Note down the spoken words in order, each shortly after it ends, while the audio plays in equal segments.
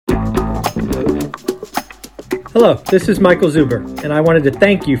Hello, this is Michael Zuber, and I wanted to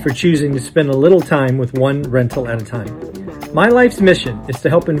thank you for choosing to spend a little time with one rental at a time. My life's mission is to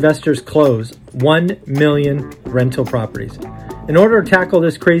help investors close 1 million rental properties. In order to tackle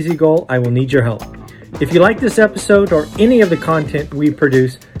this crazy goal, I will need your help. If you like this episode or any of the content we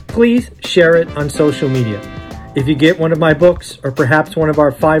produce, please share it on social media. If you get one of my books or perhaps one of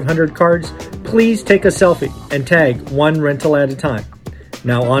our 500 cards, please take a selfie and tag one rental at a time.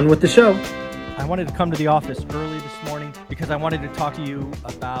 Now on with the show. I wanted to come to the office early this morning because I wanted to talk to you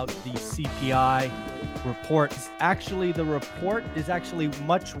about the CPI report. Actually, the report is actually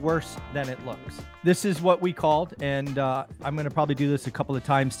much worse than it looks. This is what we called, and I'm going to probably do this a couple of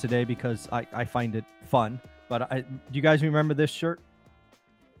times today because I find it fun. But do you guys remember this shirt?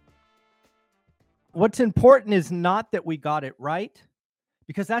 What's important is not that we got it right,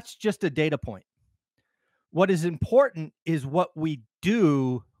 because that's just a data point. What is important is what we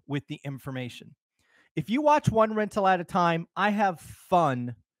do with the information. If you watch one rental at a time, I have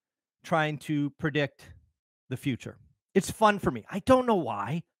fun trying to predict the future. It's fun for me. I don't know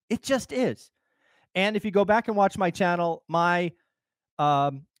why. It just is. And if you go back and watch my channel, my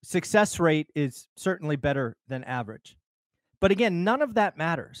success rate is certainly better than average. But again, none of that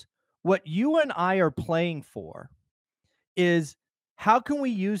matters. What you and I are playing for is how can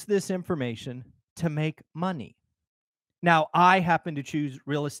we use this information to make money? Now, I happen to choose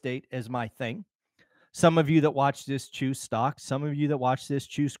real estate as my thing. Some of you that watch this choose stocks. Some of you that watch this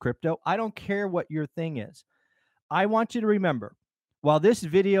choose crypto. I don't care what your thing is. I want you to remember, while this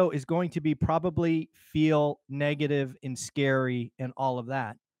video is going to be probably feel negative and scary and all of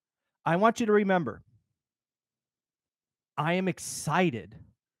that, I want you to remember, I am excited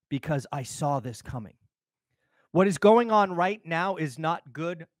because I saw this coming. What is going on right now is not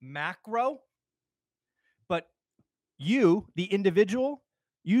good macro, but you, the individual,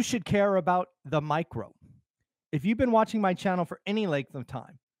 you should care about the micro. If you've been watching my channel for any length of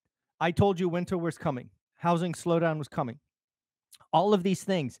time, I told you winter was coming. Housing slowdown was coming. All of these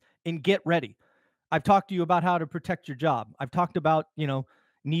things, and get ready. I've talked to you about how to protect your job. I've talked about,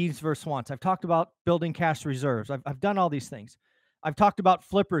 needs versus wants. I've talked about building cash reserves. I've done all these things. I've talked about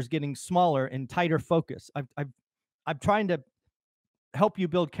flippers getting smaller and tighter focus. I'm trying to help you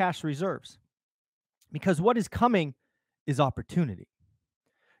build cash reserves, because what is coming is opportunity.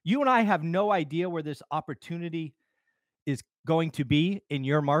 You and I have no idea where this opportunity is going to be in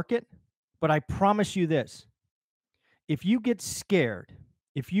your market, but I promise you this. If you get scared,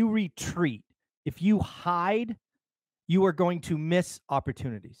 if you retreat, if you hide, you are going to miss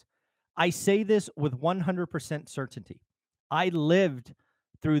opportunities. I say this with 100% certainty. I lived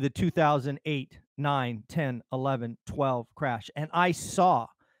through the 2008, 9, 10, 11, 12 crash, and I saw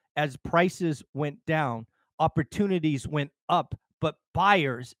as prices went down, opportunities went up, but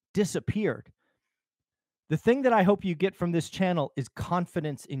buyers disappeared. The thing that I hope you get from this channel is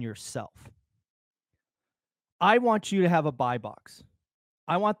confidence in yourself. I want you to have a buy box.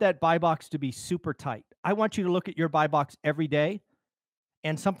 I want that buy box to be super tight. I want you to look at your buy box every day.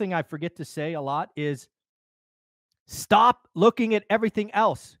 And something I forget to say a lot is stop looking at everything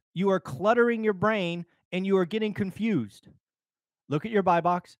else. You are cluttering your brain and you are getting confused. Look at your buy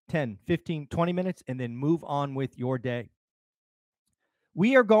box, 10, 15, 20 minutes, and then move on with your day.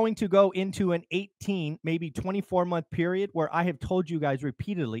 We are going to go into an 18, maybe 24-month period where I have told you guys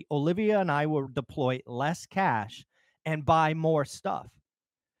repeatedly, Olivia and I will deploy less cash and buy more stuff.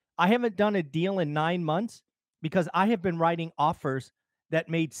 I haven't done a deal in 9 months because I have been writing offers that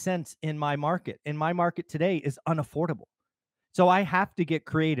made sense in my market. And my market today is unaffordable. So I have to get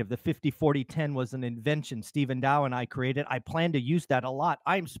creative. The 50-40-10 was an invention Stephen Dow and I created. I plan to use that a lot.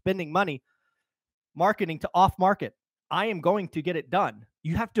 I am spending money marketing to off market. I am going to get it done.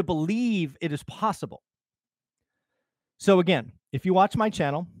 You have to believe it is possible. So again, if you watch my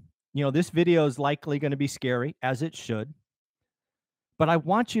channel, this video is likely going to be scary, as it should. But I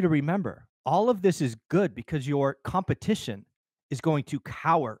want you to remember, all of this is good because your competition is going to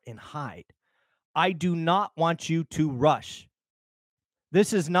cower and hide. I do not want you to rush.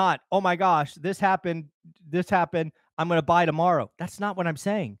 This is not, oh my gosh, this happened, I'm going to buy tomorrow. That's not what I'm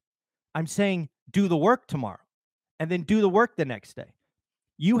saying. I'm saying do the work tomorrow and then do the work the next day.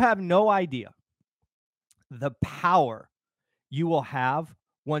 You have no idea the power you will have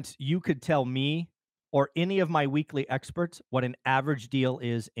once you could tell me or any of my weekly experts what an average deal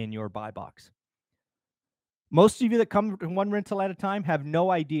is in your buy box. Most of you that come in one rental at a time have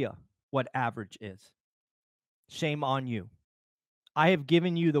no idea what average is. Shame on you. I have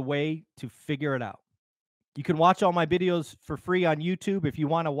given you the way to figure it out. You can watch all my videos for free on YouTube. If you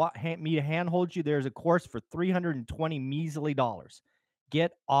want me to handhold you, there's a course for $320 measly.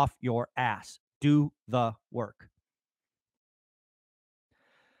 Get off your ass. Do the work.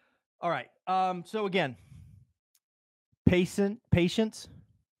 All right. So again, patience,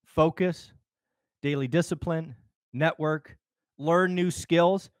 focus, daily discipline, network, learn new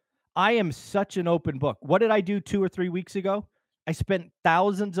skills. I am such an open book. What did I do 2 or 3 weeks ago? I spent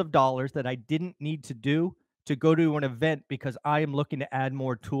thousands of dollars that I didn't need to do to go to an event because I am looking to add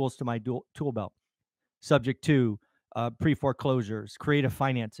more tools to my tool belt, subject to pre-foreclosures, creative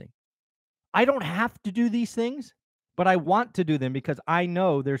financing. I don't have to do these things, but I want to do them because I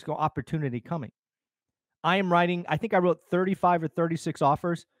know there's opportunity coming. I am writing, I think I wrote 35 or 36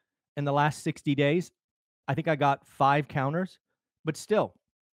 offers in the last 60 days. I think I got 5 counters, but still,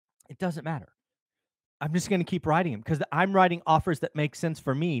 it doesn't matter. I'm just going to keep writing them because I'm writing offers that make sense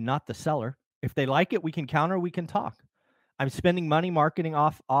for me, not the seller. If they like it, we can counter, we can talk. I'm spending money marketing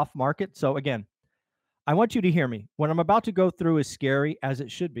off market. So again, I want you to hear me. What I'm about to go through is scary, as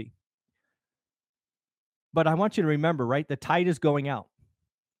it should be. But I want you to remember, right? The tide is going out.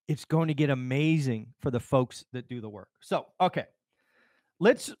 It's going to get amazing for the folks that do the work. So, okay.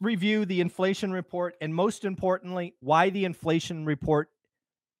 Let's review the inflation report, and most importantly, why the inflation report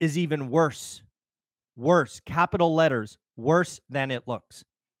is even worse. Worse, capital letters, worse than it looks.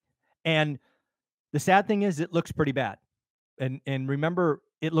 And the sad thing is it looks pretty bad. And remember,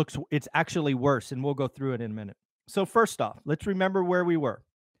 it's actually worse, and we'll go through it in a minute. So first off, let's remember where we were.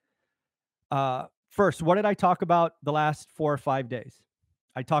 First, what did I talk about the last 4 or 5 days?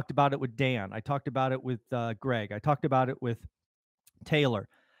 I talked about it with Dan. I talked about it with Greg. I talked about it with Taylor.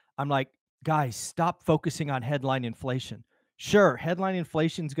 I'm like, guys, stop focusing on headline inflation. Sure, headline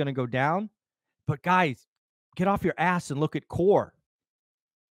inflation is going to go down, but guys, get off your ass and look at core.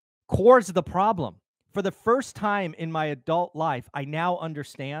 Core is the problem. For the first time in my adult life, I now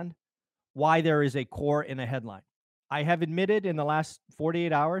understand why there is a core in a headline. I have admitted in the last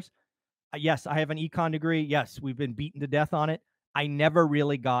 48 hours, yes, I have an econ degree. Yes, we've been beaten to death on it. I never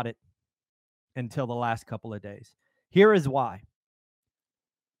really got it until the last couple of days. Here is why.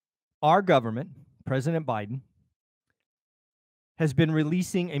 Our government, President Biden, has been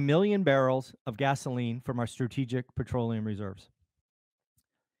releasing 1 million barrels of gasoline from our strategic petroleum reserves.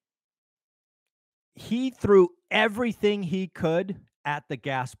 He threw everything he could at the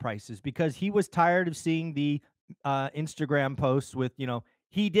gas prices because he was tired of seeing the Instagram posts with,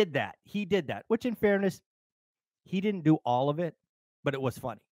 he did that, which in fairness, he didn't do all of it, but it was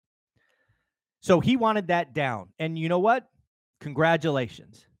funny. So he wanted that down. And you know what?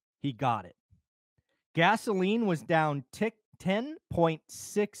 Congratulations. He got it. Gasoline was down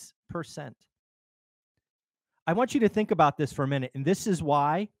 10.6%. I want you to think about this for a minute, and this is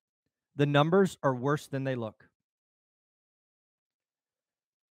why the numbers are worse than they look.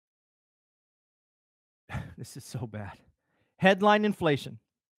 This is so bad. Headline inflation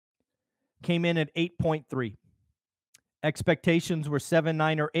came in at 8.3. Expectations were 7,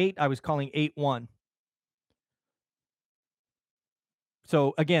 9, or 8. I was calling 8.1.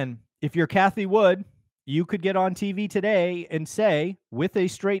 So again, if you're Kathy Wood, you could get on TV today and say with a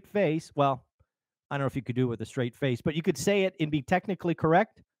straight face, well, I don't know if you could do it with a straight face, but you could say it and be technically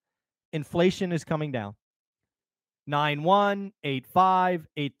correct. Inflation is coming down. 9.1, 8.5,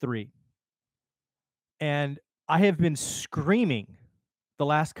 8.3. And I have been screaming the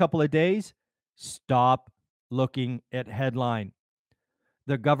last couple of days, stop looking at headline.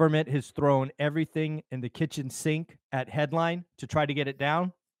 The government has thrown everything in the kitchen sink at headline to try to get it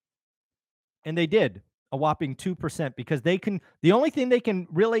down. And they did a whopping 2% because the only thing they can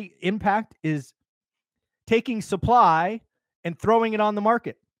really impact is taking supply and throwing it on the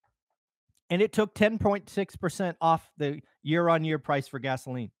market. And it took 10.6% off the year-on-year price for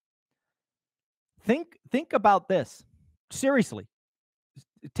gasoline. Think about this. Seriously.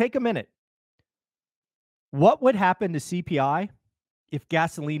 Take a minute. What would happen to CPI if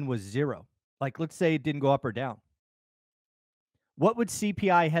gasoline was 0? Like, let's say it didn't go up or down. What would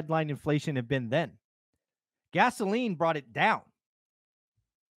CPI headline inflation have been then? Gasoline brought it down.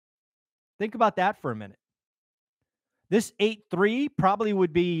 Think about that for a minute. This 8.3 probably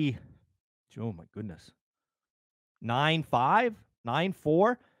would be, oh my goodness, 9.5,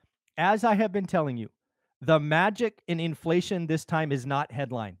 9.4. As I have been telling you, the magic in inflation this time is not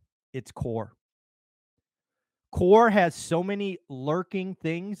headline, it's core. Core has so many lurking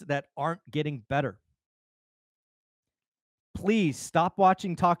things that aren't getting better. Please stop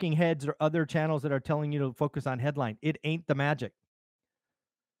watching talking heads or other channels that are telling you to focus on headline. It ain't the magic.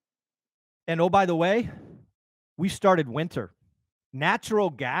 And oh, by the way, we started winter. Natural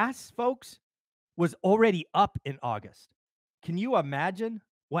gas, folks, was already up in August. Can you imagine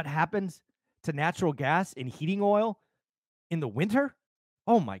what happens to natural gas and heating oil in the winter?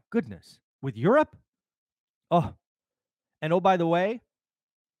 Oh my goodness. with Europe. Oh, and oh, by the way,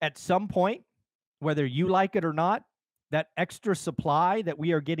 at some point, whether you like it or not, that extra supply that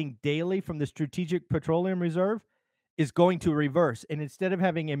we are getting daily from the Strategic Petroleum Reserve is going to reverse. And instead of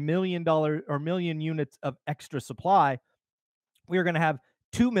having $1 million or million units of extra supply, we are going to have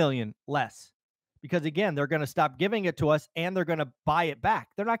 2 million less. Because again, they're going to stop giving it to us and they're going to buy it back.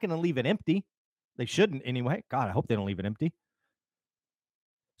 They're not going to leave it empty. They shouldn't anyway. God, I hope they don't leave it empty.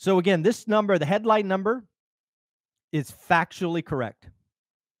 So again, this number, the headline number, is factually correct.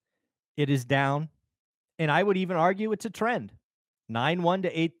 It is down. And I would even argue it's a trend. 9.1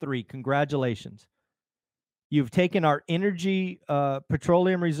 to 8.3. Congratulations. You've taken our energy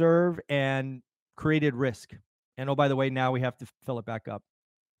petroleum reserve and created risk. And oh, by the way, now we have to fill it back up.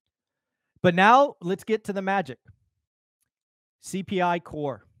 But now let's get to the magic. CPI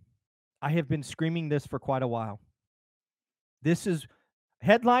core. I have been screaming this for quite a while. This is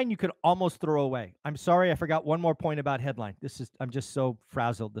headline you could almost throw away. I'm sorry, I forgot one more point about headline. I'm just so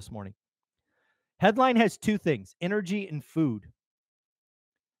frazzled this morning. Headline has two things, energy and food.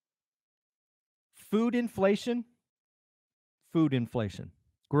 Food inflation,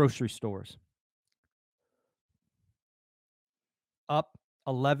 grocery stores. Up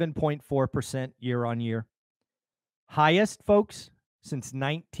 11.4% year on year. Highest, folks, since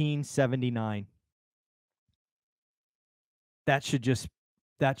 1979. That should just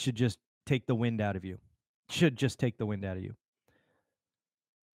take the wind out of you. Should just take the wind out of you.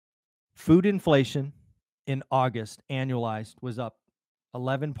 Food inflation in August, annualized, was up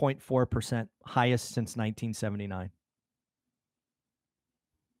 11.4%, highest since 1979.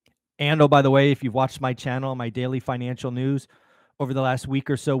 And oh, by the way, if you've watched my channel, my daily financial news, over the last week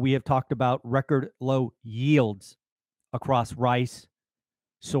or so, we have talked about record low yields across rice,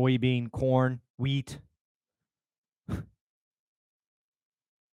 soybean, corn, wheat.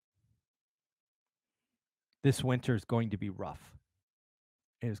 This winter is going to be rough.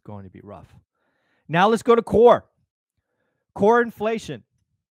 It is going to be rough. Now let's go to core. Core inflation,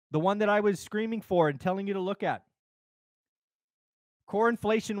 the one that I was screaming for and telling you to look at. Core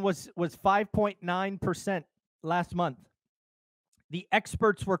inflation was 5.9% last month. The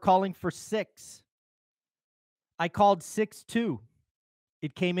experts were calling for 6. I called 6.2.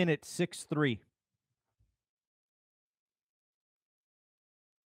 It came in at 6.3.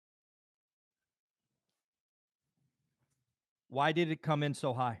 Why did it come in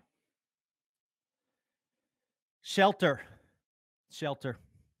so high? Shelter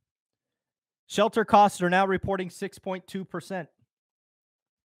costs are now reporting 6.2%.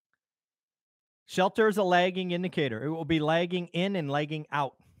 Shelter is a lagging indicator. It will be lagging in and lagging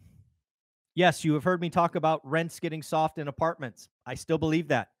out. Yes, you have heard me talk about rents getting soft in apartments. I still believe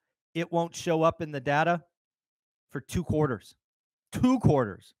that. It won't show up in the data for 2 quarters. 2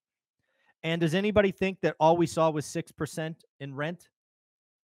 quarters. And does anybody think that all we saw was 6% in rent?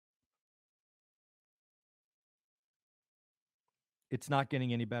 It's not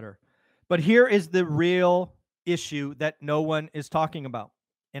getting any better. But here is the real issue that no one is talking about.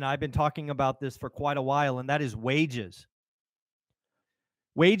 And I've been talking about this for quite a while, and that is wages.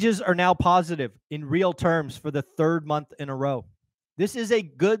 Wages are now positive in real terms for the 3rd month in a row. This is a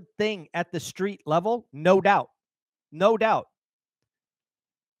good thing at the street level, no doubt. No doubt.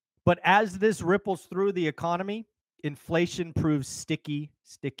 But as this ripples through the economy, inflation proves sticky,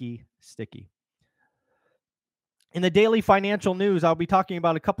 sticky, sticky. In the daily financial news, I'll be talking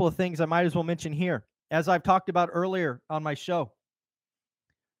about a couple of things I might as well mention here. As I've talked about earlier on my show,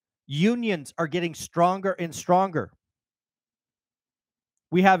 unions are getting stronger and stronger.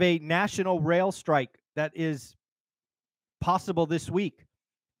 We have a national rail strike that is possible this week.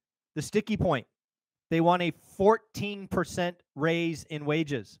 The sticky point, they want a 14% raise in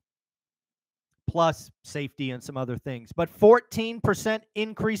wages, plus safety and some other things, but 14%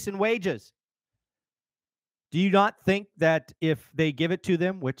 increase in wages. Do you not think that if they give it to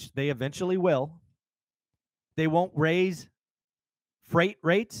them, which they eventually will, they won't raise freight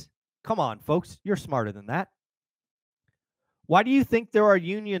rates? Come on, folks, you're smarter than that. Why do you think there are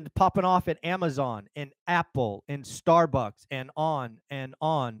unions popping off at Amazon and Apple and Starbucks and on and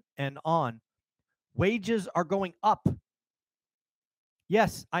on and on? Wages are going up.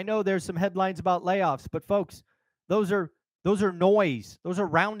 Yes, I know there's some headlines about layoffs, but folks, those are noise. Those are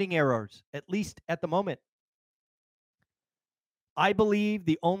rounding errors, at least at the moment. I believe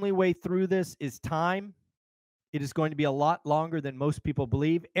the only way through this is time. It is going to be a lot longer than most people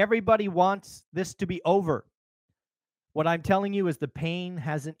believe. Everybody wants this to be over. What I'm telling you is the pain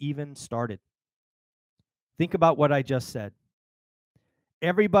hasn't even started. Think about what I just said.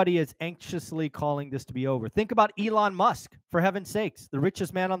 Everybody is anxiously calling this to be over. Think about Elon Musk, for heaven's sakes, the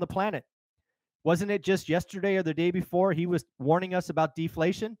richest man on the planet. Wasn't it just yesterday or the day before he was warning us about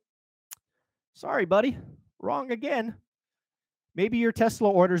deflation? Sorry, buddy. Wrong again. Maybe your Tesla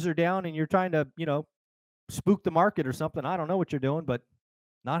orders are down and you're trying to, spook the market or something. I don't know what you're doing, but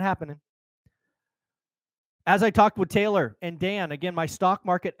not happening. As I talked with Taylor and Dan, again, my stock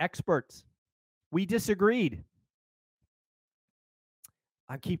market experts, we disagreed.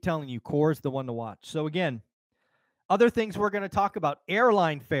 I keep telling you, core is the one to watch. So again, other things we're going to talk about,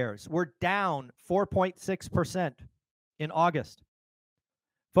 airline fares were down 4.6% in August.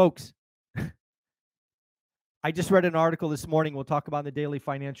 Folks, I just read an article this morning. We'll talk about in the Daily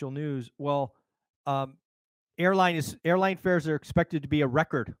Financial News. Well, airline fares are expected to be a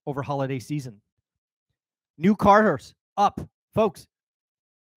record over holiday season. New cars up. Folks,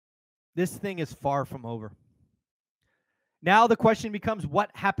 this thing is far from over. Now the question becomes, what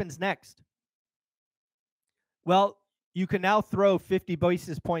happens next? Well, you can now throw 50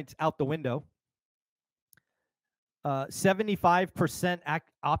 basis points out the window. 75%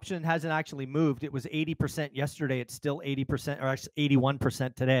 option hasn't actually moved. It was 80% yesterday. It's still 80% or actually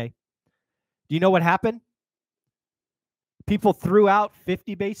 81% today. Do you know what happened? People threw out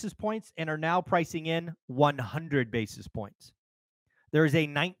 50 basis points and are now pricing in 100 basis points. There is a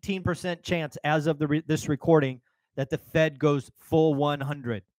 19% chance as of this recording that the Fed goes full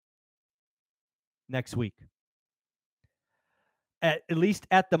 100 next week. At least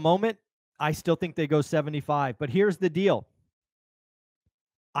at the moment, I still think they go 75. But here's the deal.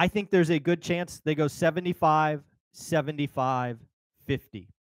 I think there's a good chance they go 75, 75, 50.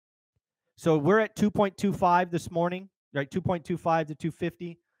 So we're at 2.25 this morning, right? 2.25 to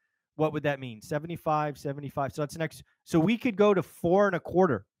 250. What would that mean? 75, 75. So that's next. So we could go to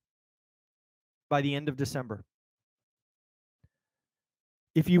 4.25 by the end of December.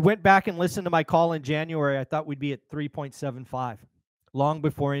 If you went back and listened to my call in January, I thought we'd be at 3.75, long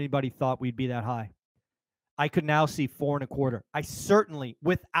before anybody thought we'd be that high. I could now see 4.25. I certainly,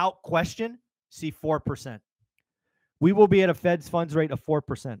 without question, see 4%. We will be at a Fed's funds rate of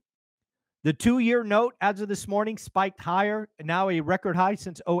 4%. The 2-year note as of this morning spiked higher, now a record high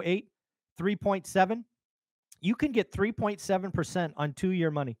since 2008, 3.7. You can get 3.7% on 2-year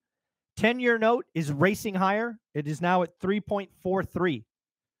money. 10-year note is racing higher. It is now at 3.43.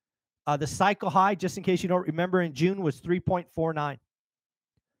 The cycle high, just in case you don't remember, in June was 3.49.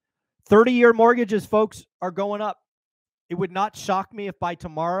 30-year mortgages, folks, are going up. It would not shock me if by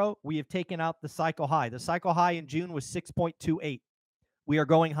tomorrow we have taken out the cycle high. The cycle high in June was 6.28. We are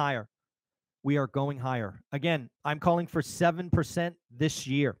going higher. We are going higher. Again, I'm calling for 7% this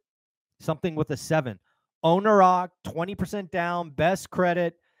year. Something with a 7. Owner-occ, 20% down, best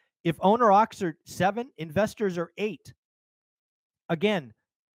credit. If owner-occs are 7, investors are 8. Again,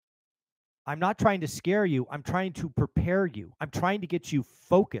 I'm not trying to scare you. I'm trying to prepare you. I'm trying to get you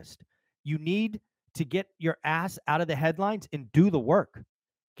focused. You need to get your ass out of the headlines and do the work.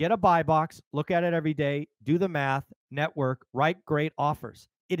 Get a buy box, look at it every day, do the math, network, write great offers.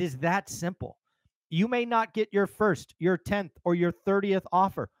 It is that simple. You may not get your first, your 10th, or your 30th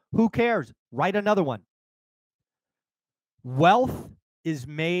offer. Who cares? Write another one. Wealth is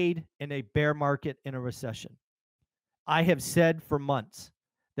made in a bear market, in a recession. I have said for months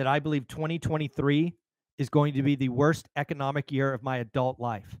that I believe 2023 is going to be the worst economic year of my adult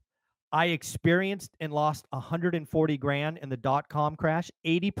life. I experienced and lost 140 grand in the dot-com crash.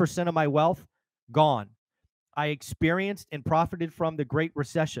 80% of my wealth gone. I experienced and profited from the Great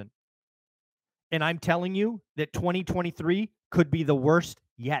Recession. And I'm telling you that 2023 could be the worst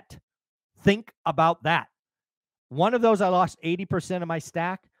yet. Think about that. One of those, I lost 80% of my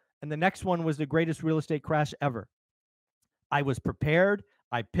stack, and the next one was the greatest real estate crash ever. I was prepared,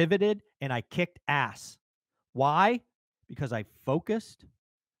 I pivoted, and I kicked ass. Why? Because I focused,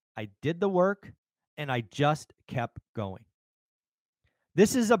 I did the work, and I just kept going.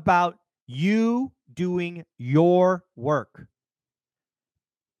 This is about you doing your work.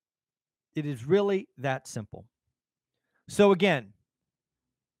 It is really that simple. So again,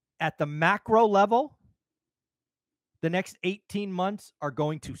 at the macro level, the next 18 months are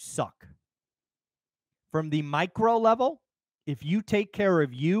going to suck. From the micro level, if you take care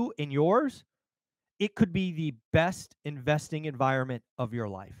of you and yours, it could be the best investing environment of your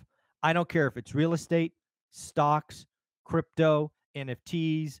life. I don't care if it's real estate, stocks, crypto,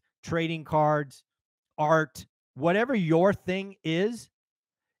 NFTs, trading cards, art, whatever your thing is,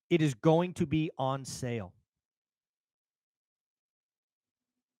 it is going to be on sale.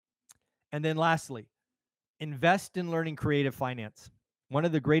 And then lastly, invest in learning creative finance. One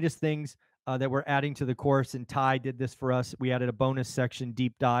of the greatest things that we're adding to the course, and Ty did this for us, we added a bonus section,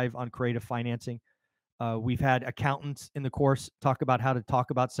 deep dive on creative financing. We've had accountants in the course talk about how to talk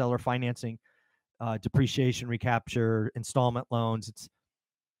about seller financing. depreciation recapture, installment loans.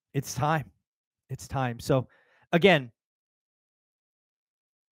 It's time. It's time. So again,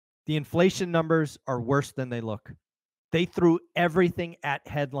 the inflation numbers are worse than they look. They threw everything at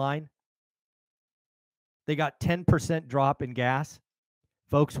headline. They got 10% drop in gas.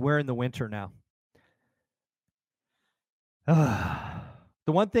 Folks, we're in the winter now.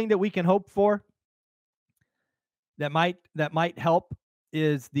 The one thing that we can hope for that might help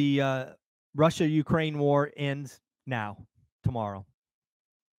is the Russia-Ukraine war ends now, tomorrow.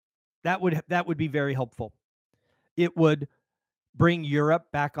 That would be very helpful. It would bring Europe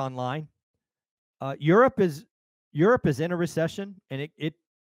back online. Europe is in a recession, and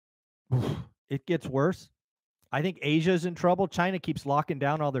it gets worse. I think Asia's in trouble. China keeps locking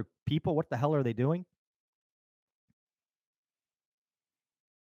down all their people. What the hell are they doing?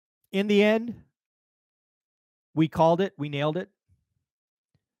 In the end, we called it. We nailed it.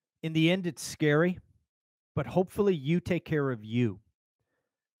 In the end, it's scary, but hopefully you take care of you.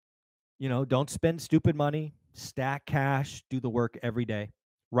 You know, don't spend stupid money, stack cash, do the work every day.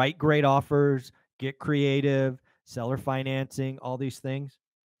 Write great offers, get creative, seller financing, all these things.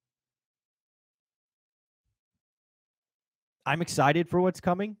 I'm excited for what's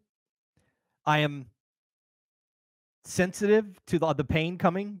coming. I am sensitive to the pain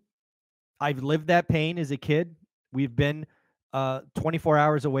coming. I've lived that pain as a kid. We've been 24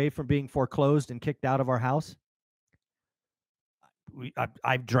 hours away from being foreclosed and kicked out of our house.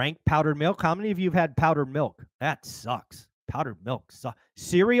 I've drank powdered milk. How many of you have had powdered milk? That sucks. Powdered milk sucks.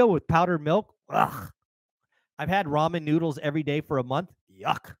 Cereal with powdered milk? Ugh. I've had ramen noodles every day for a month.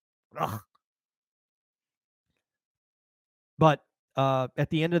 Yuck. Ugh. But at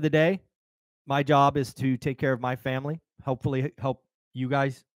the end of the day, my job is to take care of my family, hopefully help you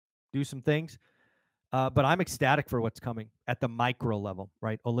guys do some things. But I'm ecstatic for what's coming at the micro level,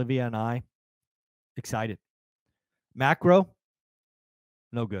 right? Olivia and I, excited. Macro,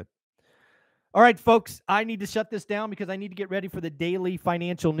 no good. All right, folks, I need to shut this down because I need to get ready for the daily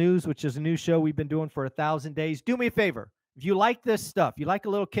financial news, which is a new show we've been doing for 1,000 days. Do me a favor. If you like this stuff, you like a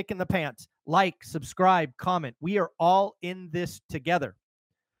little kick in the pants, like, subscribe, comment. We are all in this together.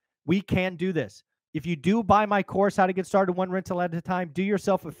 We can do this. If you do buy my course, How to Get Started One Rental at a Time, do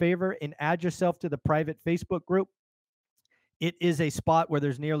yourself a favor and add yourself to the private Facebook group. It is a spot where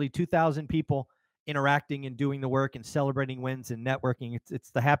there's nearly 2,000 people interacting and doing the work and celebrating wins and networking.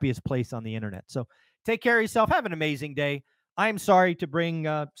 It's the happiest place on the internet. So take care of yourself. Have an amazing day. I'm sorry to bring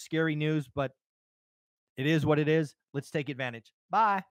scary news, but it is what it is. Let's take advantage. Bye.